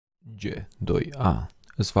G2A.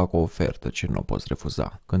 Îți fac o ofertă ce nu o poți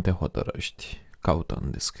refuza. Când te hotărăști, caută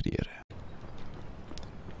în descriere.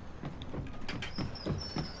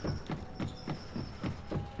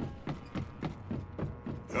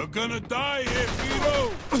 You're gonna die here,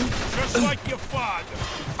 Vito! Just like your father!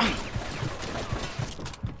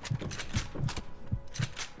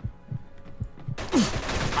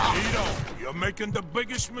 Vito, you're making the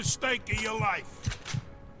biggest mistake of your life!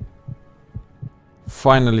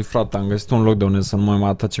 Finally, frate, am găsit un loc de unde să nu mai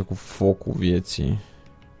atace cu focul vieții.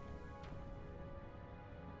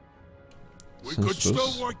 Sunt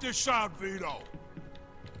sus.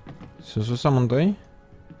 Sunt sus amândoi?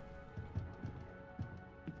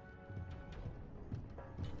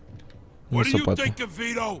 Nu se poate.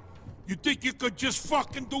 You think you could just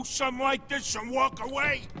fucking do something like this and walk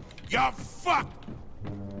away? You're fucked!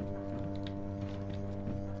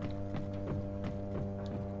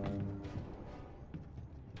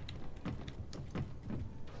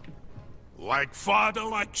 Like father,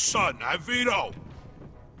 like son, huh, Vito?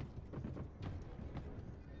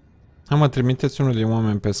 Hai mă, trimiteți unul din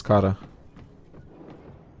oameni pe scară.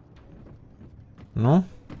 Nu?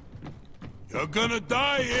 You're gonna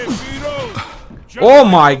die here, Vito! Oh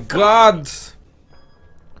my god!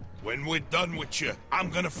 When we're done with you, I'm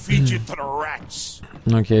gonna feed you to the rats.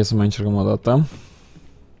 Ok, să mai încercăm o dată.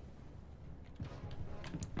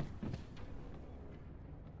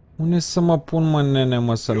 Unde să mă pun, mă, nene,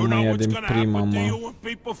 mă, să nu mă ia din prima, mă?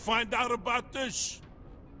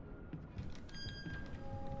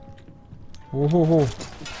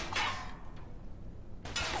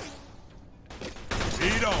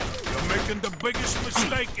 Vito, you're making the biggest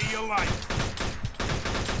mistake of your life.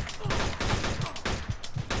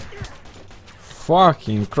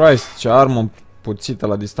 Fucking Christ, ce armă puțită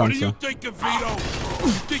la distanță. What do you think, Vito?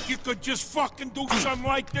 You think you could just fucking do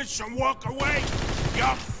something like this and walk away?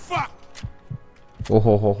 You're fucked.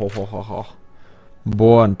 Oh.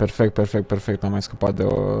 Bun, perfect. Am mai scăpat de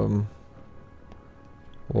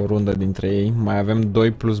o rundă dintre ei. Mai avem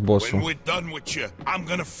 2 plus bossul. When we're done with you, I'm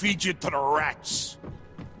gonna feed you to the rats.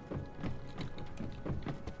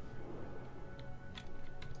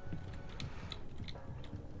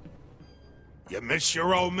 You miss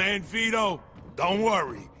your old man, Vito? Don't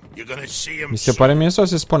worry. You're gonna see him. Mi se pare mie sau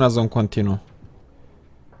se spunează în continuu?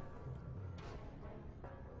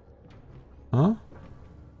 Huh?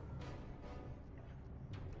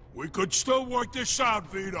 We could still work this out,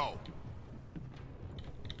 Vito.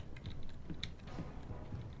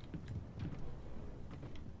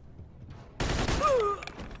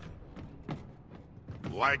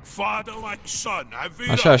 Like father, like son, huh,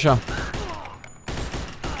 Vito? Așa.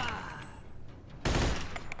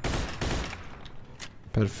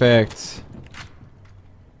 Perfect.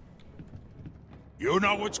 You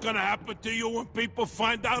know what's gonna happen to you when people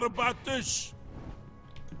find out about this?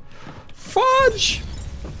 Fudge!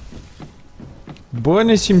 Bă,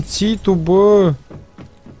 nesimțitul, bă!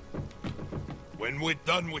 When we're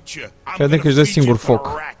done with you, I'm crede că își dă singur foc.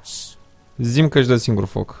 rats. Zim că își dă singur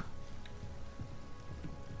foc.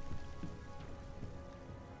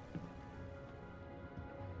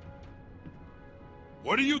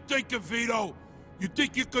 What do you think, Vito? You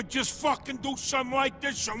think you could just fucking do something like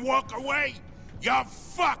this and walk away? You're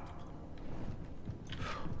fucked!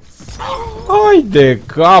 Hai de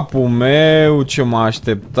capul meu, ce mă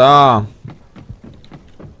aștepta!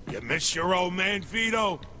 You miss your old man,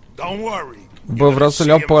 Vito? Don't worry. Bă, vreau să-l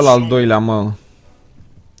iau pe ăla al doilea, mă.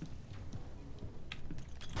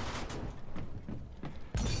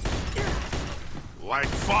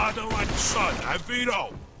 Like father, like son, huh,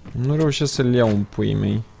 Vito? Nu reușesc să-l iau în puii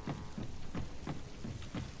mei.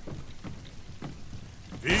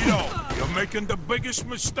 Vito, you're making the biggest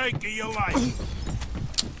mistake of your life.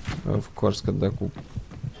 Of course că dă cu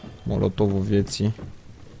molotovul vieții.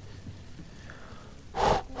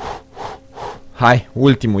 Hai,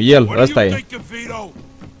 ultimul, el, ăsta e.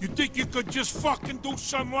 You think you could just fucking do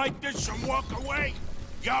something like this and walk away?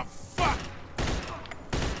 You're fucked.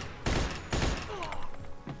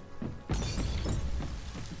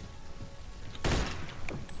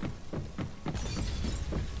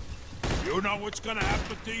 You know what's gonna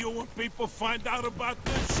happen to you when people find out about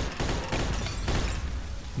this?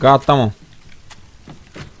 Gata, mă.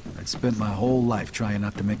 I'd spent my whole life trying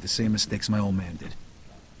not to make the same mistakes my old man did.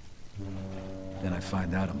 Then I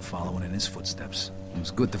find out I'm following in his footsteps. It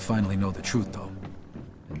was good to finally know the truth, though.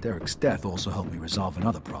 And Derek's death also helped me resolve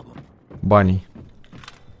another problem. Banii.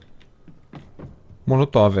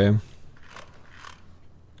 Molotove.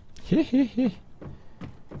 Hehehe.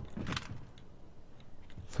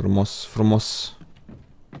 Frumos.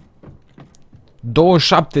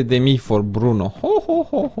 27.000 for Bruno. Ho, ho,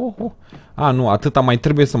 ho, ho, ho. A, nu, atâta mai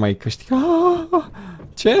trebuie să mai câștig.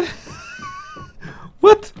 Ce?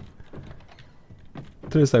 What?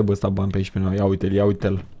 Trebuie să aibă ăsta bani pe aici pe noi. Ia uite-l, ia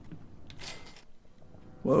uite-l.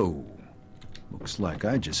 Whoa. Looks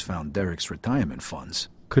like I just found Derek's retirement funds.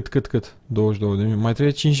 Cât? 22.000. Mai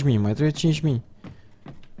trebuie 5.000, mai trebuie 5.000.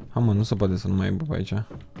 Ha, mă, nu se poate să nu mai aibă pe aici.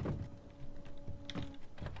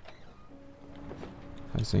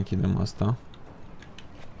 Hai să închidem asta.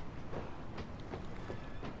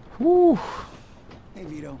 Hey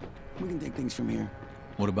Vito, we can take things from here.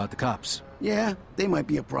 What about the cops? Yeah, they might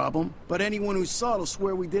be a problem, but anyone who saw it will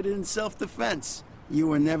swear we did it in self-defense. You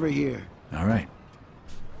were never here. All right.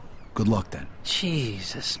 Good luck then.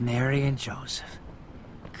 Jesus, Mary and Joseph.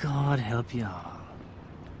 God help you all.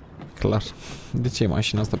 Clar. De ce e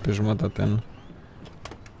mașina asta pe jumătate în...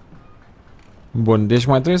 Bun, deci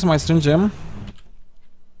mai trebuie să mai strângem.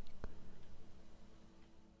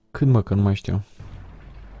 Cât mă, că nu mai știu.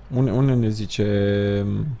 Unde ne zice...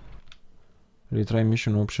 Retry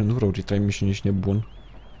mission option, nu vreau retry mission, ești nebun.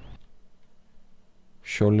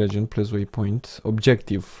 Show legend, place waypoint.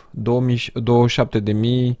 Objective.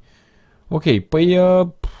 27.000. Ok, păi...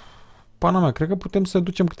 pana mea, cred că putem să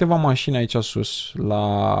ducem câteva mașini aici sus,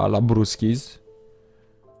 la Bruskis.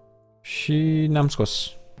 Și ne-am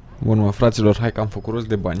scos. Bun, mă, fraților, hai că am făcut rost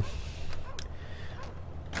de bani.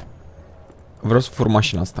 Vreau să fur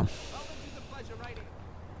mașina asta.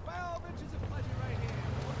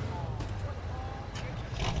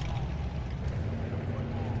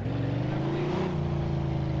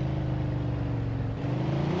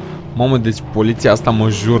 Mamă, deci poliția asta, mă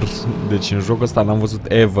jur, deci în jocul ăsta n-am văzut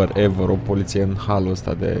ever o poliție în halul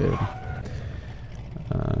ăsta de...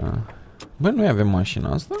 Băi, noi avem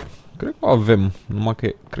mașina asta? Cred că o avem, numai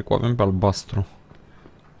că cred că o avem pe albastru.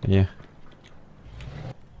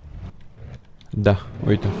 Da,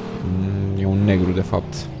 uite, e un negru de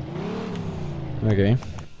fapt. Ok.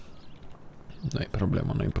 Nu-i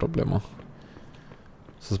problemă, nu-i problemă.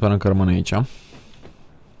 Să sperăm că rămâne aici.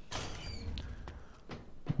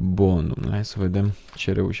 Bun, domnule, hai să vedem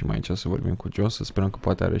ce reușim aici să vorbim cu Joe. Să sperăm că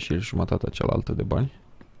poate are și el jumătatea cealaltă de bani.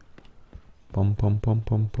 Pam.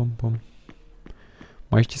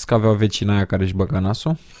 Mai știți că avea vecina aia care își băga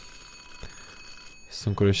nasul?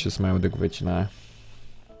 Sunt curios ce să mai aude cu vecina aia.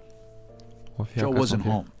 Joe wasn't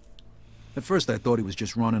home. At first I thought he was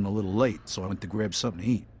just running a little late, so I went to grab something to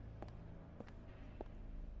eat.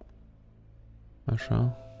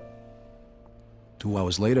 Așa. 2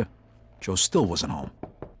 hours later, Joe still wasn't home.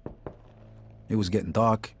 It was getting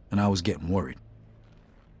dark, and I was getting worried.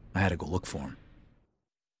 I had to go look for him.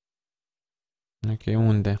 Ok,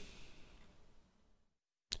 unde?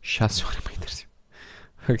 6 ore mai târziu.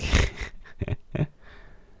 Ok.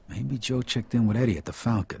 Maybe Joe checked in with Eddie at the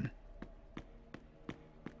Falcon.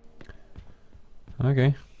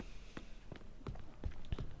 Ok.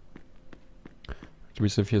 Trebuie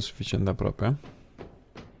să fie suficient de aproape.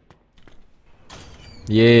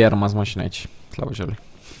 A rămas mașina aici. Slavă celui.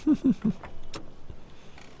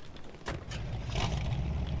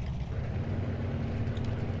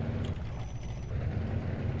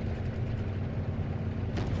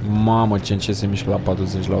 Mamă, ce se mișcă la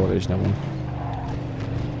 40 la oră, ești nebun.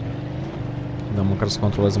 Dar măcar să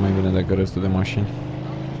controleze mai bine decât restul de mașini.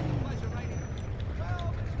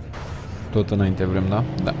 Tot înainte vrem, da?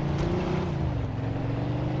 Da.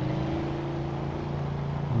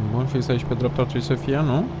 Bun, fix aici pe dreapta trebuie să fie,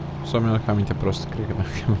 nu? Sau mi-am aminte prost? Cred că mi-am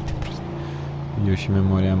aminte prost. Eu și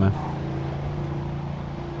memoria mea.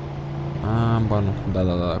 Ba nu.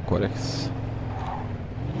 Da, corect.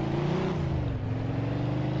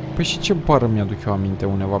 Păi și ce bară mi-aduc eu aminte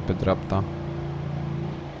undeva pe dreapta?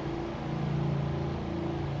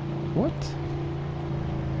 What?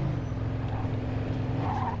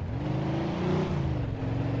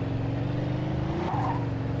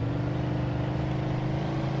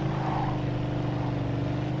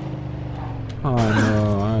 Hai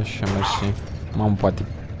mă, așa mersi. Mamă,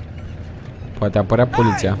 poate apărea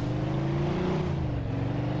poliția.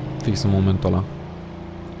 Fix în momentul ăla.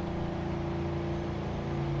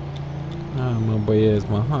 Hai mă băieți,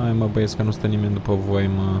 mă, hai mă băieți că nu stă nimeni după voi,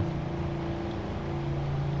 mă.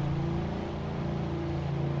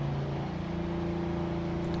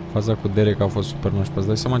 Faza cu Derek a fost super nașpa. Îți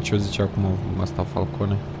dai seama ce o zice acum asta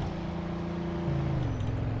Falcone?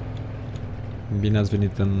 Bine ați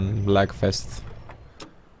venit în Blackfest.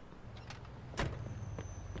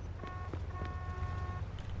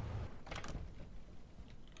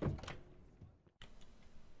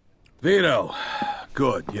 Vito,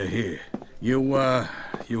 good, you're here.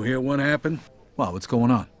 You hear what happened? Wow, what's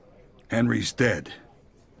going on? Henry's dead.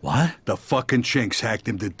 What? The fucking chinks hacked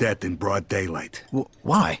him to death in broad daylight.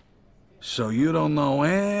 Why? So you don't know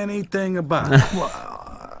anything about it?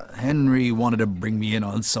 Well, Henry wanted to bring me in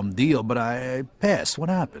on some deal, but I passed. What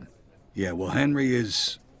happened? Yeah, well, Henry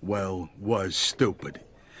is, well, was stupid.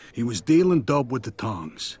 He was dealing dope with the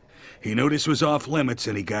tongs. He knew this was off limits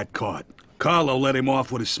and he got caught. Carlo let him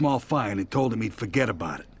off with a small fine and told him he'd forget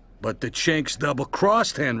about it. But the chinks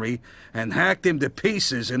double-crossed Henry and hacked him to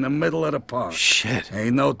pieces in the middle of the park. Shit.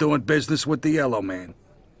 Ain't no doing business with the yellow man.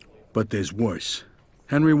 But there's worse.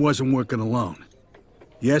 Henry wasn't working alone.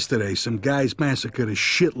 Yesterday, some guys massacred a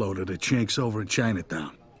shitload of the chinks over in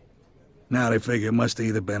Chinatown. Now they figure it must have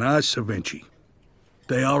either been us or Vinci.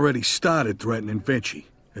 They already started threatening Vinci.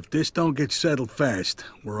 If this don't get settled fast,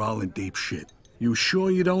 we're all in deep shit. You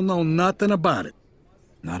sure you don't know nothing about it?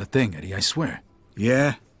 Not a thing, Eddie, I swear.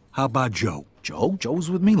 Yeah? How about Joe? Joe? Joe was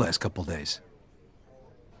with me last couple days.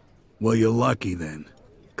 Well, you're lucky then.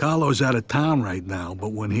 Carlo's out of town right now,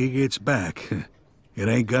 but when he gets back, it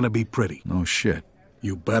ain't gonna be pretty. No shit.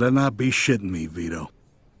 You better not be shitting me, Vito.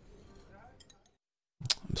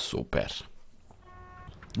 Super.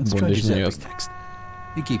 Let's Bun, try deci nu e Giuseppe ăsta. next.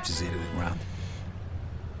 He keeps his ear to the ground.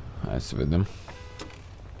 Hai să vedem.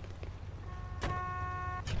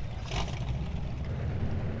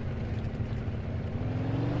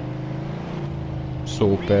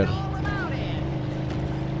 Super.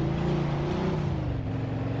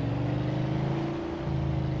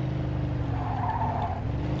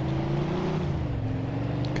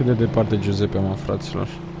 Cât de departe Giuseppe, mă, fraților?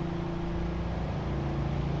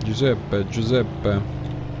 Giuseppe.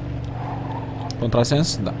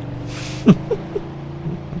 Contrasens? Da.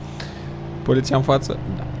 Poliția în față?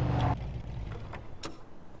 Da.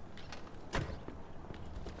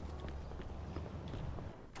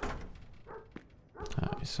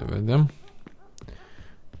 Hai să vedem.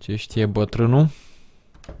 Ce știe bătrânul?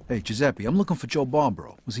 Hey, Giuseppe, I'm looking for Joe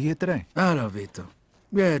Barbaro. Was he here today? Hello, Vito.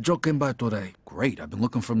 Yeah, Joe came by today. Great, I've been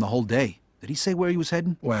looking for him the whole day. Did he say where he was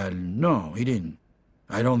heading? Well, no, he didn't.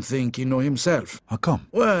 I don't think he knew himself. How come?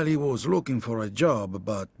 Well, he was looking for a job,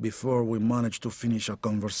 but before we managed to finish a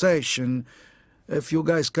conversation, a few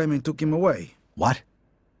guys came and took him away. What?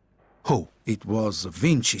 Who? It was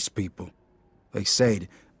Vinci's people. They said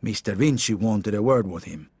Mr. Vinci wanted a word with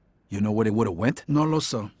him. You know where they would have went? No lo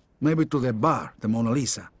so. Maybe to the bar, the Mona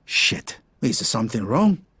Lisa. Shit. Is there something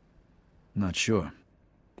wrong? Not sure.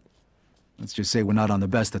 Let's just say we're not on the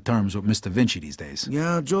best of terms with Mr. Vinci these days.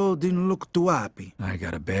 Yeah, Joe didn't look too happy. I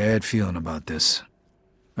got a bad feeling about this.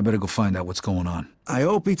 I better go find out what's going on. I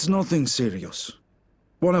hope it's nothing serious.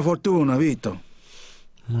 Buona fortuna, Vito.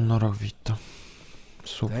 Mult noroc, Vito.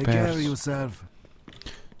 Take care of Super. yourself.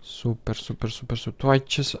 Super. Tu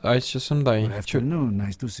ai ce să-mi dai? Good afternoon,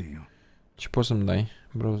 nice to see you. Ce poți să-mi dai?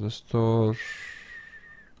 Browse the store.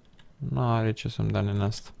 N-are ce să-mi dea nena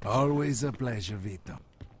asta. Always a pleasure, Vito.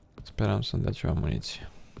 Speram să-mi dea ceva muniție.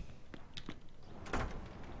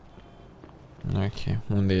 Ok,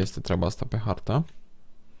 unde este treaba asta pe hartă?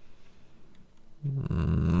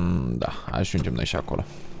 Da, ajungem noi și acolo.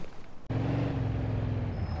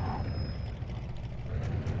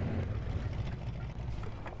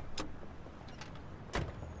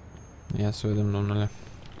 Ia să vedem, domnule.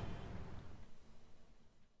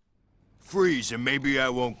 Freeze and maybe I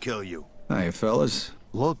won't kill you. Hey, fellas.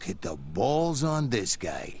 Look at the balls on this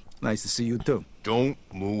guy. Nice to see you, too. Don't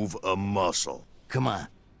move a muscle. Come on.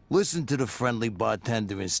 Listen to the friendly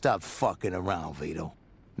bartender and stop fucking around, Vito.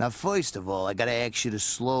 Now, first of all, I gotta ask you to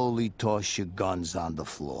slowly toss your guns on the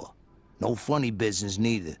floor. No funny business,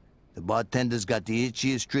 neither. The bartender's got the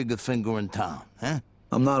itchiest trigger finger in town, huh?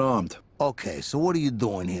 I'm not armed. Okay, so what are you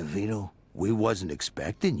doing here, Vito? We wasn't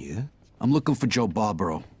expecting you. I'm looking for Joe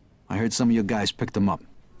Barbaro. I heard some of your guys picked him up.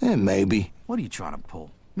 Maybe. What are you trying to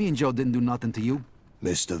pull? Me and Joe didn't do nothing to you.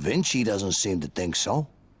 Mr. Vinci doesn't seem to think so.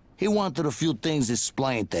 He wanted a few things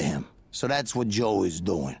explained to him, so that's what Joe is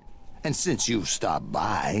doing. And since you've stopped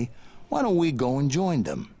by, why don't we go and join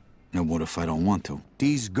them? And what if I don't want to?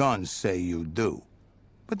 These guns say you do.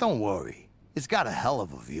 But don't worry, it's got a hell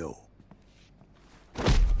of a view.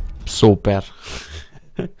 Super.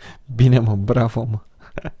 Bine, mă, bravo, mă.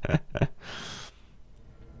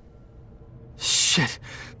 Shit.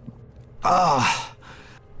 Ah.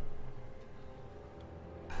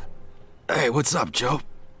 Hey, what's up, Joe?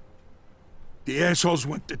 The assholes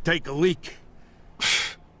went to take a leak.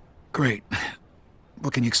 Great.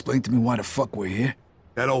 But can you explain to me why the fuck we're here?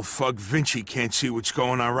 That old fuck Vinci can't see what's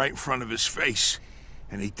going on right in front of his face,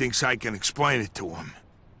 and he thinks I can explain it to him.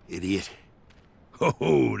 Idiot.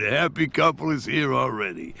 Oh, the happy couple is here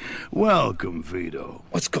already. Welcome, Vito.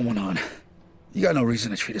 What's going on? You got no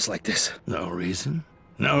reason to treat us like this. No reason?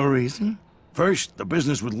 No reason. First, the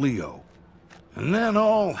business with Leo. And then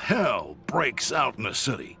all hell breaks out in the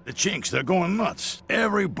city. The chinks, they're going nuts.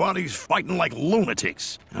 Everybody's fighting like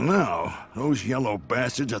lunatics. And now, those yellow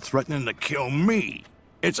bastards are threatening to kill me.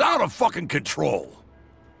 It's out of fucking control.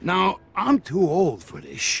 Now, I'm too old for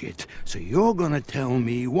this shit, so you're gonna tell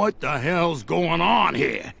me what the hell's going on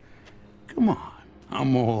here. Come on,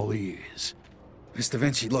 I'm all ears. Mr.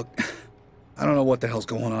 Vinci, look, I don't know what the hell's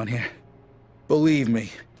going on here. Believe me,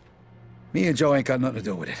 me and Joe ain't got nothing to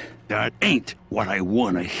do with it. That ain't what I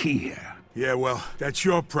wanna hear. Yeah, well, that's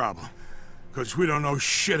your problem. Because we don't know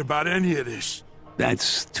shit about any of this.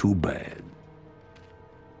 That's too bad.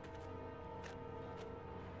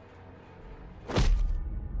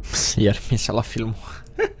 Iar misia la film.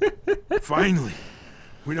 Finally.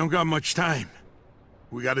 We don't got much time.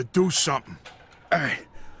 We gotta do something. All right,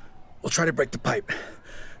 we'll try to break the pipe.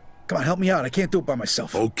 Come on, help me out. I can't do it by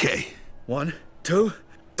myself. Okay. 1, 2,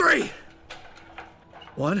 3.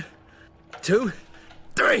 1, 2,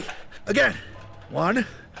 3. Again. 1,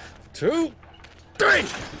 2, 3.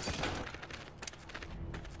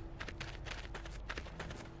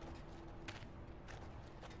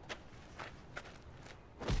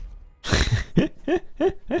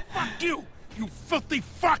 Fuck you! You filthy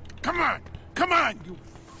fuck! Come on! Come on, you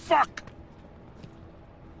fuck!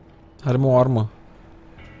 Are o armă.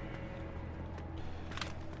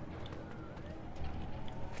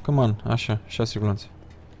 Come on, așa, 6 gloanțe.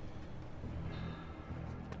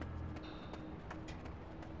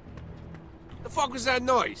 The fuck was that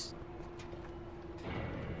noise?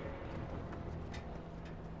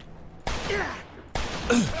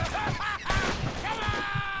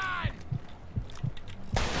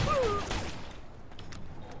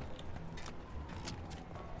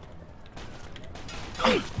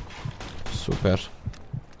 Super.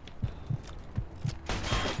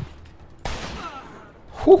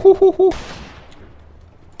 Hu.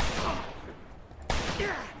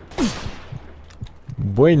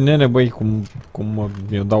 Băi, nene, băi, cum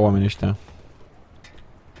mi-o dau oamenii ăștia.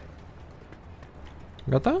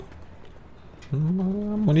 Gata?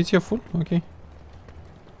 Muniție full? Ok.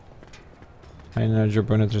 Hai, energie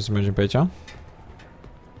pe unde trebuie să mergem pe aici.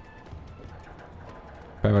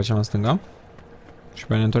 Pe aia facem la stânga. Și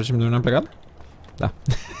pe ne întoarcem de unde am plecat? Da.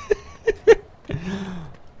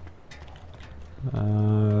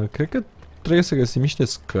 Cred că trebuie să găsim niște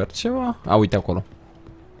scări, ceva. A, uite acolo.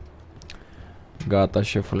 Gata,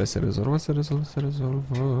 șefule, se rezolvă.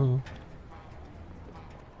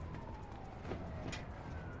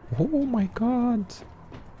 Oh my god.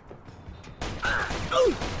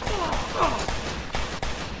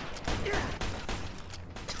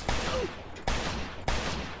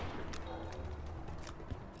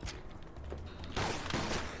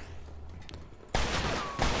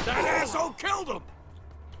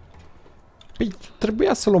 Păi,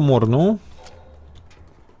 trebuia să-l omor, nu?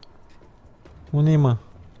 Unde-i, mă?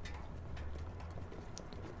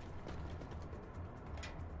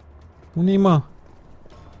 Unde-i, mă?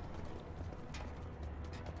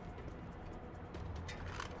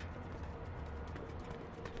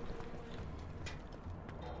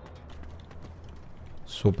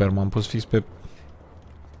 Super, m-am pus fix pe...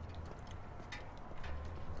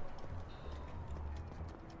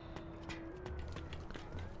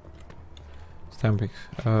 Stai un pic.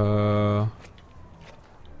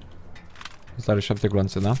 Asta are 7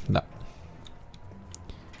 gloanțe, da? Da.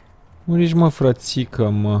 Unde ești, mă, frățică,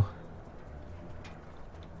 mă?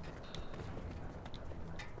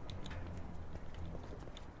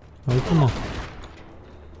 Uite, mă.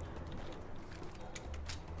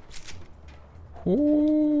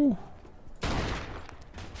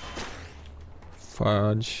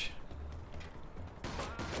 Fagi.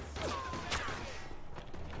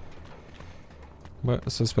 Bă,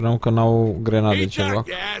 să sperăm că n-au grenade ceva.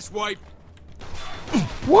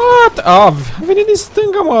 What? A venit din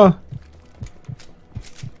stânga, mă!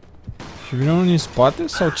 Și vine unul din spate?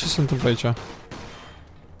 Sau ce se întâmplă aici?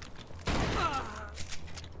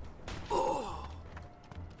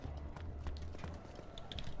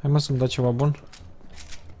 Hai, mă, să-mi dai ceva bun.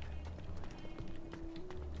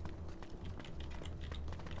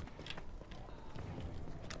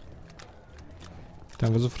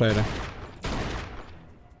 Te-am văzut, fraiere.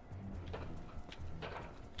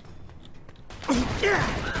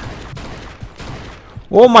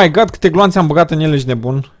 Oh my god, câte gloanțe am băgat în ele, ești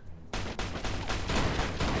nebun.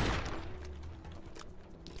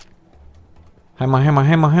 Hai,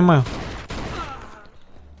 mă.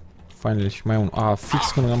 Finally, și mai e unul.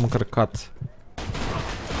 Fix când am încărcat.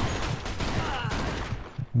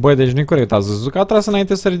 Băi, deci nu-i corect. Ați văzut că a tras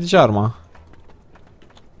înainte să ridice arma.